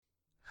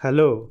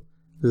Hello,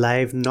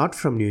 live not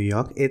from New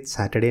York, it's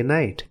Saturday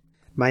night.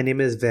 My name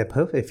is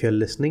Vaibhav. If you're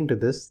listening to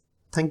this,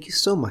 thank you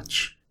so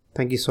much.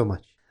 Thank you so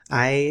much.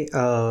 I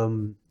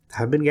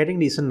have been getting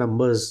decent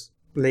numbers.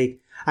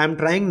 I'm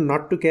trying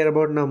not to care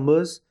about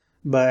numbers,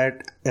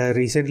 but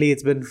recently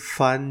it's been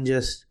fun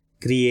just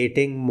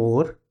creating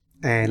more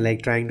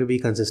and trying to be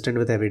consistent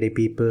with everyday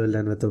people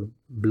and with a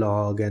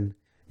blog and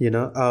you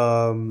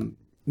know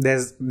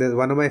there's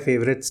one of my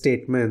favorite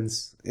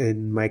statements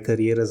in my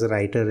career as a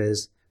writer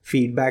is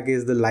feedback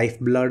is the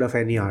lifeblood of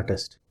any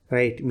artist,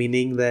 right?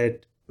 Meaning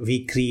that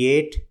we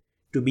create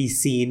to be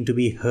seen, to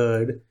be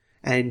heard,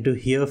 and to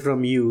hear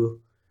from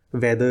you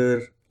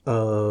whether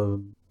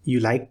you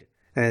liked it.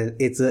 And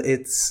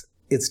it's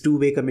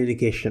two-way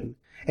communication,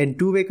 and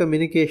two-way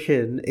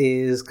communication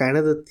is kind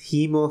of the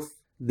theme of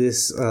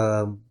this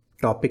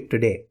topic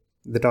today.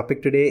 The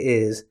topic today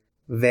is,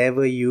 where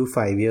were you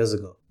 5 years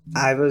ago?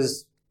 I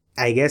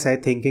guess I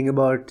thinking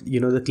about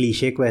the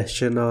cliche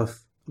question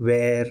of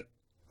where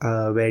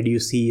do you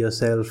see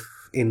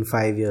yourself in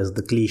 5 years?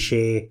 The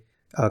cliche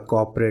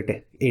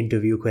corporate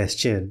interview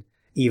question.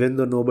 Even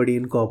though nobody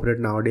in corporate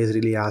nowadays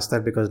really asks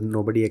that because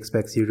nobody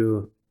expects you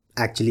to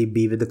actually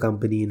be with the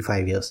company in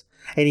 5 years.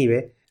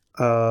 Anyway,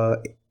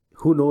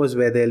 who knows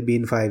where they'll be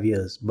in 5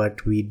 years?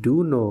 But we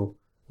do know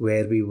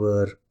where we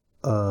were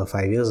 5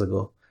 years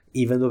ago,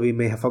 even though we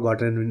may have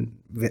forgotten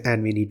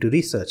and we need to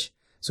research.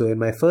 So in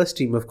my first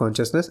stream of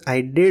consciousness, I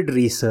did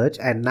research,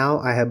 and now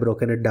I have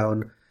broken it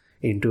down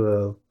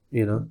into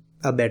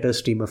a better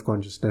stream of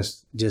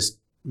consciousness, just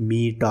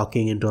me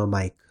talking into a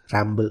mic,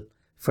 ramble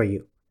for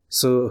you.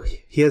 So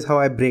here's how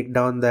I break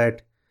down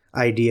that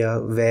idea,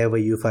 where were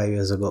you 5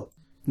 years ago?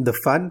 The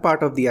fun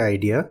part of the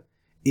idea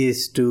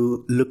is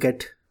to look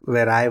at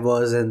where I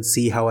was and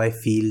see how I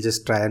feel,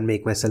 just try and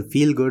make myself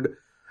feel good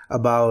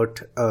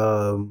about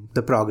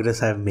the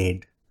progress I've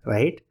made,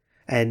 right?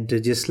 And to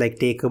just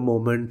take a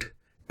moment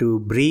to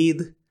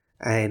breathe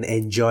and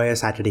enjoy a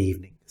Saturday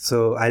evening.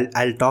 So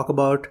I'll talk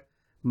about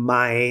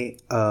my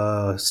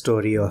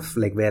story of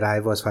where I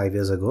was 5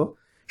 years ago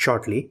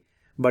shortly,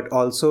 but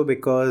also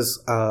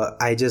because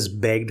I just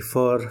begged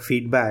for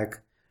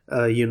feedback.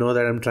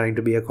 That I'm trying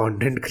to be a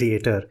content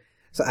creator.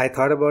 So I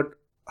thought about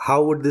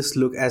how would this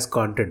look as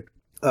content.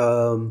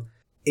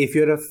 If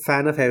you're a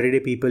fan of Everyday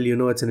People,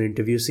 it's an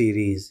interview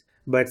series,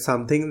 but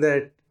something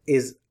that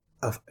is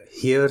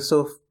here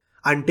so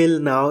until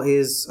now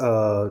is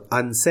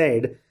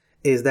unsaid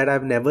is that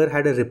I've never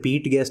had a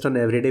repeat guest on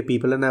Everyday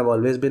People, and I've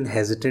always been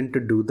hesitant to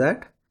do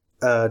that.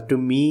 To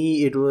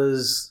me, it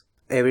was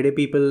Everyday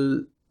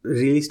People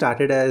really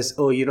started as,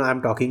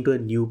 I'm talking to a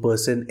new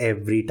person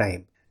every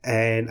time.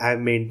 And I've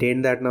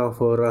maintained that now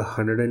for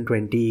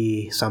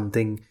 120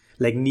 something,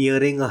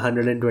 nearing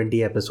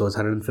 120 episodes,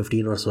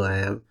 115 or so I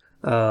am,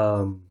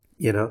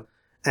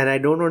 and I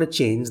don't want to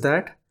change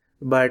that.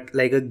 But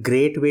a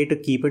great way to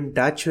keep in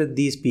touch with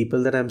these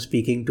people that I'm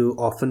speaking to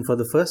often for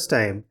the first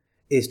time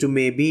is to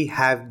maybe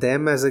have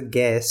them as a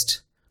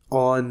guest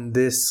on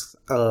this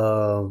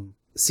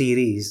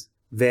series,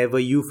 Where Were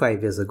You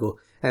 5 years ago?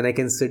 And I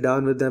can sit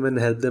down with them and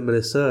help them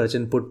research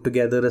and put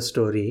together a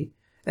story.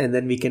 And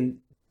then we can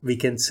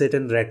sit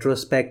in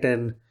retrospect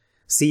and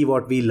see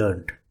what we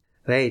learned,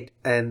 right?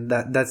 And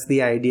that's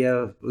the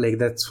idea.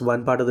 That's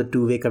one part of the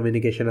two-way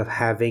communication of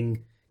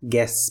having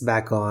guests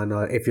back on.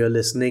 Or if you're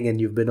listening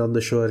and you've been on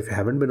the show, or if you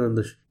haven't been on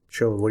the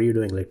show, what are you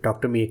doing?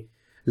 Talk to me.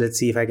 Let's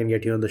see if I can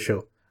get you on the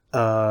show.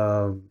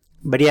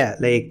 But yeah,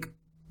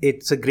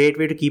 it's a great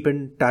way to keep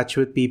in touch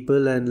with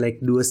people and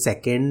do a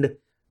second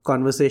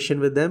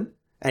conversation with them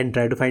and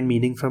try to find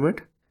meaning from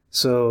it.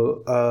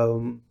 So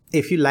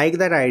if you like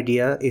that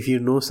idea, if you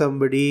know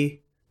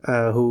somebody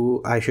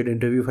who I should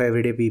interview for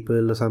Everyday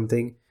People or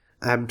something,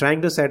 I'm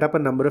trying to set up a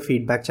number of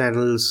feedback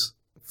channels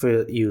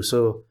for you.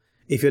 So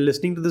if you're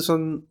listening to this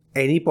on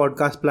any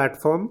podcast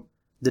platform,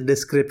 the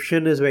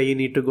description is where you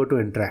need to go to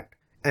interact.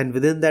 And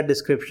within that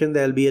description,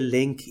 there'll be a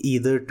link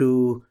either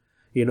to,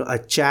 a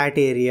chat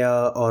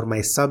area or my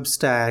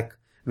Substack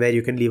where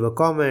you can leave a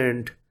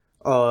comment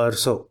or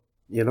so,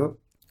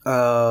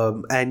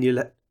 and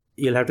you'll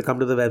have to come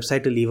to the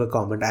website to leave a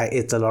comment.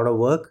 It's a lot of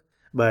work,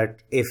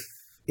 but if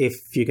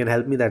you can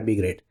help me, that'd be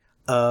great.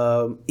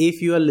 If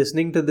you are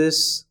listening to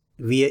this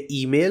via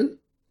email,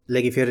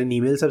 if you're an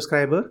email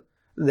subscriber,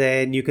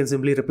 then you can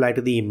simply reply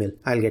to the email.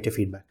 I'll get your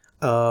feedback.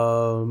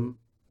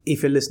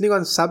 If you're listening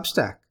on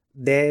Substack,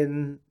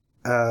 then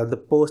the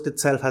post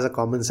itself has a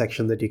comment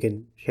section that you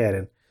can share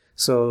in.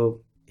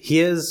 So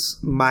here's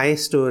my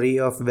story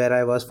of where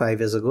I was 5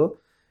 years ago.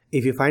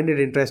 If you find it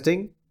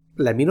interesting,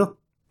 let me know,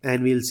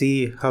 and we'll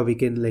see how we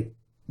can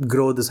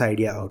grow this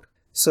idea out.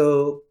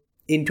 So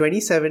in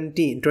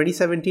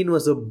 2017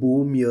 was a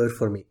boom year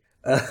for me,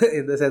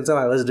 in the sense of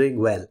I was doing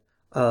well.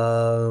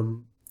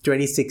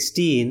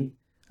 2016,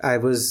 I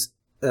was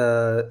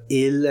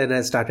ill and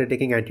I started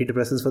taking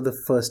antidepressants for the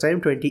first time.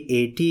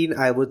 2018,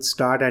 I would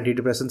start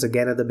antidepressants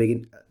again at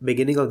the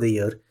beginning of the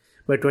year.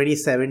 But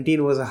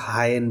 2017 was a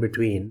high in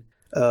between.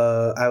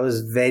 I was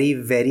very,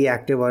 very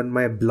active on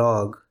my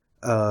blog.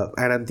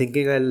 And I'm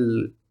thinking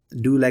I'll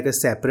do like a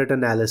separate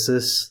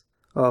analysis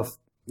of,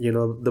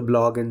 the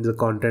blog and the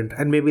content,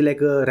 and maybe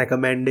like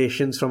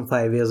recommendations from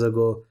 5 years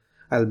ago.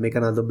 I'll make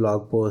another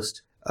blog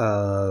post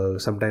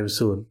sometime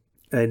soon,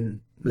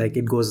 and like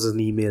it goes as an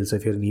email. So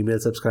if you're an email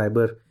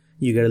subscriber,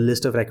 you get a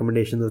list of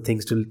recommendations of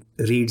things to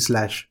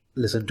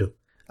read/listen to.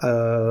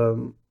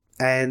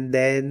 And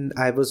then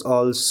I was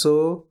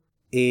also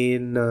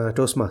in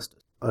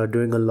Toastmasters,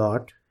 doing a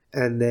lot.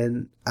 And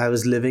then I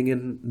was living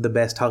in the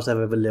best house I've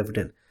ever lived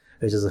in,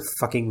 which is a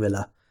fucking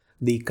villa.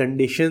 The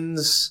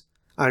conditions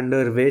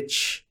under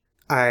which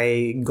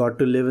I got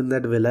to live in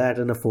that villa at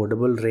an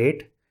affordable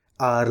rate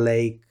are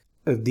like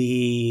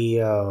they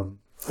are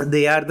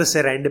the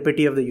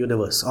serendipity of the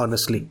universe,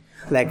 honestly.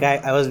 Like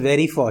I was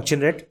very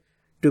fortunate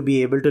to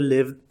be able to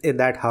live in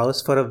that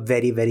house for a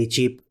very, very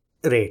cheap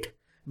rate,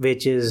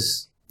 which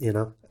is,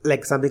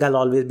 like something I'll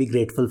always be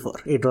grateful for.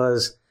 It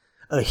was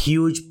a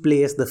huge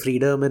place, the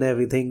freedom and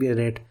everything in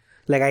it.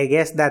 Like, I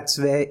guess that's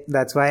why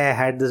I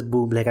had this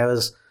boom. Like, I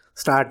was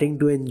starting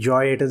to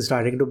enjoy it and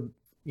starting to,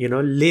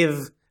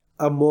 live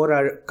a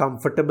more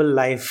comfortable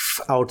life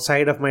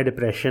outside of my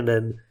depression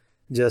and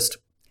just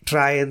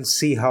try and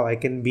see how I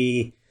can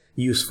be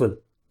useful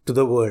to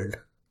the world.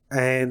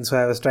 And so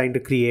I was trying to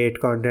create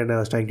content. I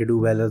was trying to do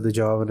well at the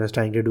job, and I was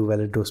trying to do well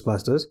in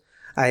Toastmasters.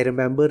 I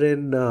remember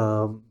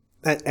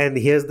and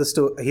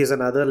here's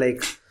another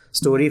like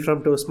story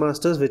from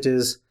Toastmasters, which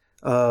is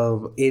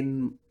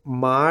in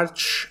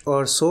March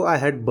or so, I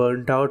had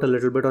burnt out a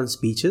little bit on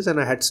speeches and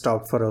I had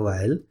stopped for a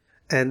while.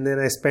 And then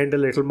I spent a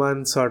little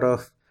month sort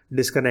of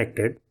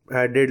disconnected.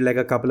 I did like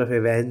a couple of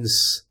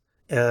events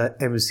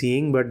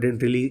emceeing, but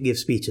didn't really give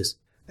speeches.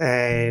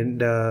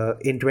 And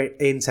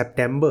in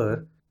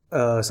September,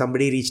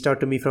 somebody reached out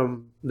to me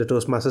from the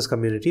Toastmasters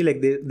community.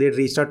 Like they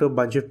reached out to a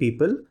bunch of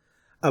people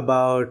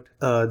about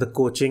the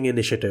coaching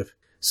initiative.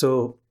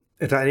 So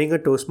running a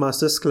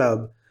Toastmasters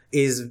club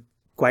is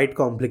quite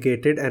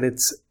complicated, and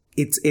it's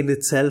in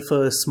itself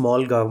a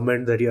small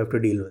government that you have to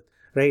deal with,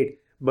 right?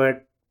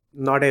 But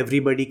not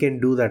everybody can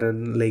do that,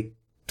 and like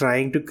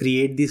trying to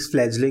create these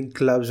fledgling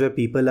clubs where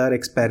people are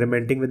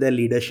experimenting with their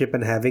leadership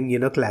and having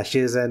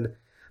clashes, and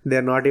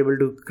they're not able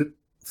to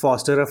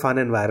foster a fun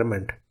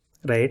environment,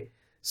 right?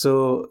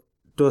 So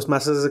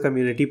Toastmasters as a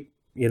community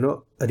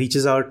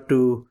reaches out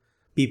to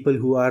people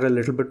who are a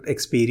little bit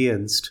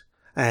experienced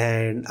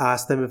and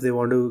ask them if they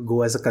want to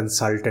go as a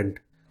consultant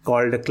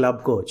called a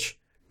club coach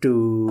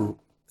to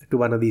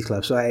one of these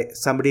clubs. So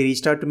somebody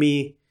reached out to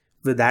me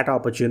with that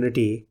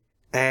opportunity,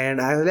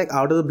 and I was like,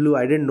 out of the blue,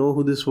 I didn't know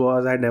who this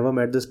was. I'd never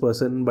met this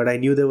person, but I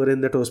knew they were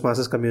in the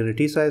Toastmasters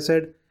community. So I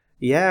said,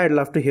 yeah, I'd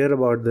love to hear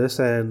about this.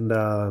 And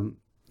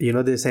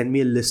they sent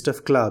me a list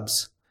of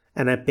clubs,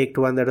 and I picked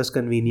one that was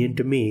convenient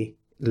to me,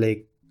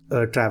 like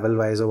travel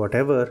wise or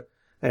whatever.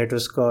 It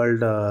was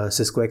called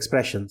Cisco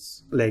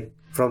Expressions. Like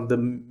from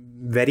the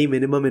very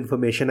minimum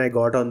information I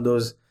got on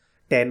those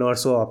 10 or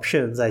so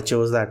options, I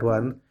chose that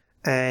one.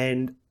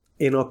 And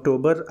in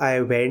October,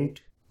 I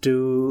went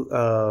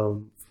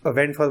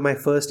for my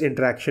first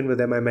interaction with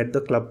them. I met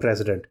the club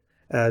president.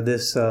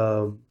 This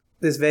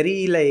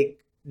very like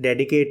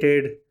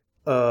dedicated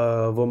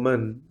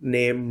woman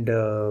named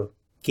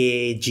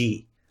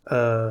KG,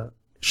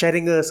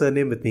 sharing a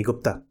surname with me,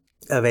 Gupta.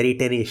 A very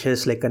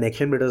tenacious like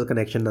connection, but it was a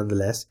connection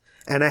nonetheless.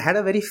 And I had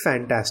a very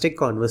fantastic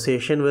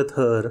conversation with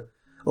her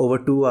over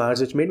 2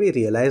 hours, which made me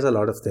realize a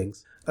lot of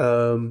things.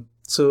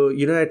 So,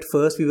 at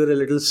first we were a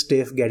little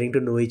stiff getting to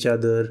know each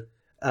other.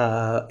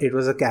 It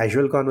was a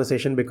casual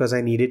conversation because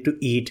I needed to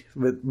eat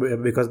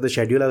because the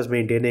schedule I was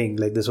maintaining,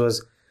 like this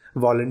was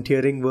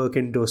volunteering work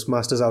in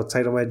Toastmasters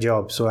outside of my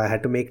job. So I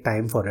had to make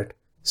time for it.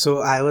 So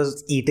I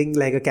was eating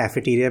like a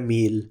cafeteria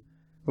meal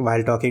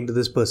while talking to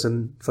this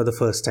person for the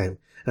first time.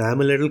 And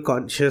I'm a little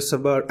conscious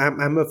about,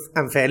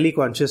 I'm fairly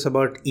conscious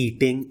about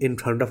eating in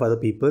front of other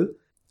people.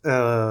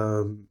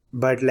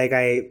 But like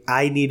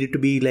I needed to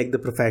be like the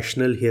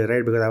professional here,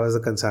 right? Because I was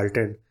a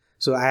consultant.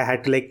 So I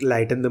had to like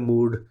lighten the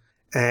mood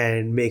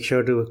and make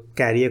sure to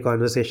carry a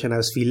conversation. I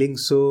was feeling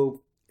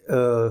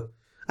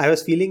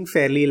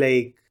fairly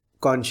like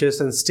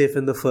conscious and stiff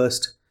in the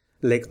first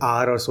like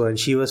hour or so, and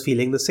she was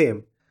feeling the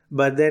same.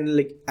 But then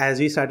like as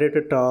we started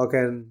to talk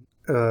and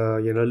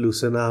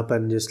loosen up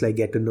and just like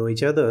get to know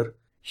each other,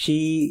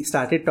 she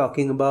started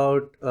talking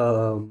about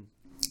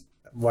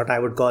what I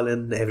would call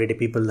in everyday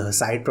people her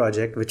side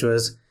project, which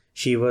was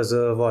she was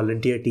a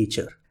volunteer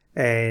teacher.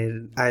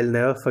 And I'll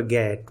never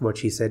forget what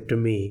she said to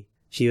me.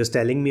 She was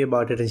telling me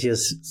about it and she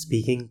was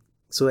speaking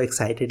so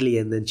excitedly,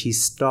 and then she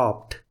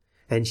stopped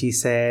and she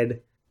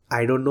said,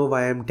 I don't know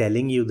why I'm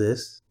telling you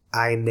this.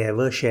 I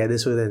never share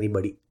this with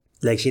anybody.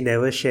 Like she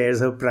never shares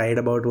her pride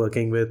about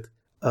working with,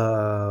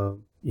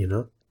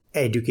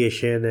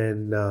 education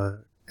and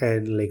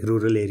like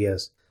rural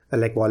areas,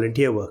 like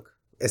volunteer work,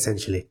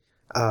 essentially.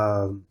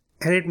 And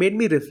it made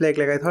me reflect,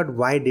 like I thought,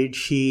 why did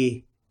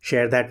she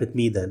share that with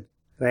me then?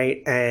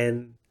 Right.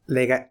 And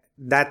like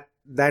that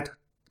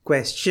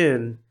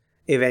question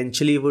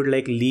eventually would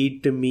like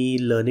lead to me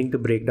learning to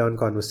break down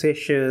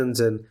conversations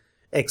and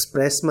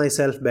express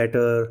myself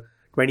better,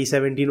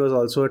 2017 was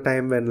also a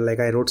time when like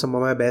I wrote some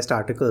of my best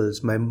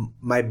articles.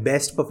 My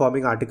best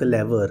performing article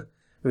ever,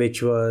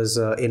 which was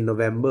in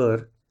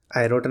November.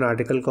 I wrote an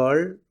article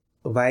called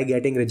 "Why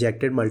Getting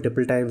Rejected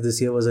Multiple Times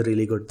This Year Was a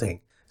Really Good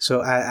Thing."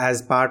 So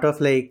as part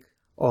of like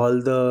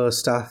all the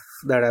stuff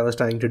that I was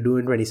trying to do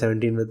in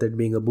 2017 with it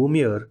being a boom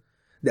year,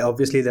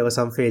 obviously there were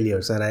some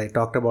failures, and I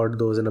talked about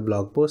those in a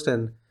blog post,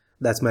 and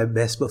that's my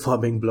best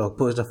performing blog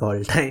post of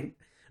all time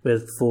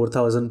with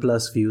 4,000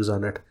 plus views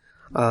on it.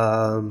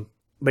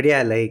 But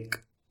yeah,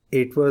 like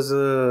it was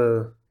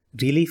a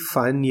really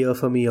fun year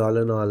for me all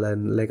in all,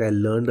 and like I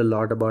learned a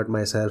lot about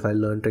myself. I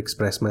learned to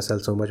express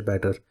myself so much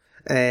better.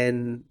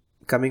 And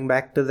coming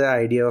back to the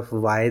idea of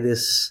why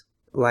this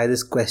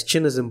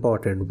question is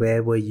important,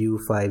 where were you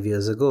 5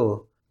 years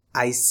ago?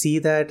 I see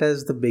that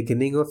as the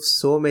beginning of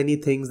so many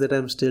things that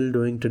I'm still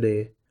doing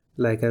today.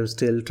 Like I'm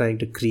still trying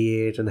to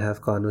create and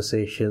have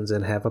conversations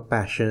and have a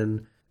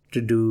passion to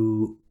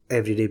do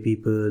everyday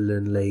people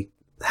and like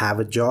have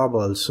a job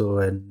also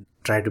and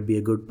try to be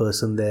a good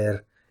person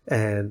there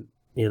and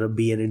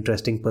be an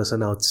interesting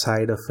person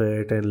outside of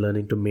it and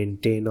learning to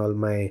maintain all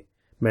my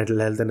mental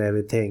health and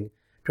everything.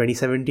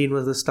 2017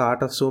 was the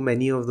start of so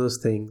many of those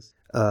things.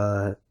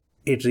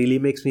 It really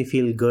makes me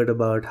feel good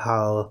about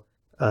how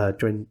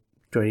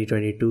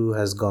 2022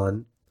 has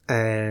gone.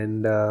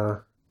 And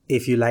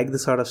if you like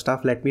this sort of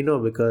stuff, let me know,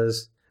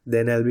 because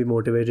then I'll be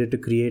motivated to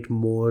create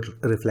more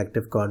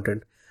reflective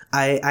content.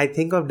 I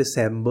think of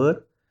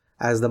December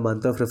as the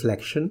month of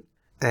reflection,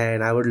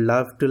 and I would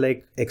love to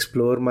like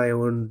explore my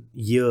own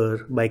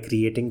year by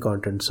creating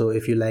content. So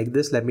if you like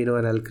this, let me know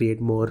and I'll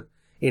create more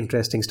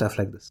interesting stuff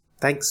like this.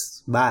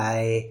 Thanks.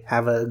 Bye.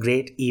 Have a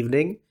great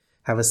evening.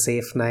 Have a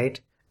safe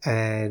night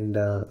and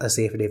a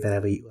safe day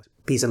wherever you are.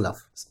 Peace and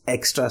love.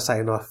 Extra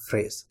sign off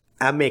phrase.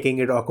 I'm making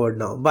it awkward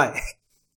now. Bye.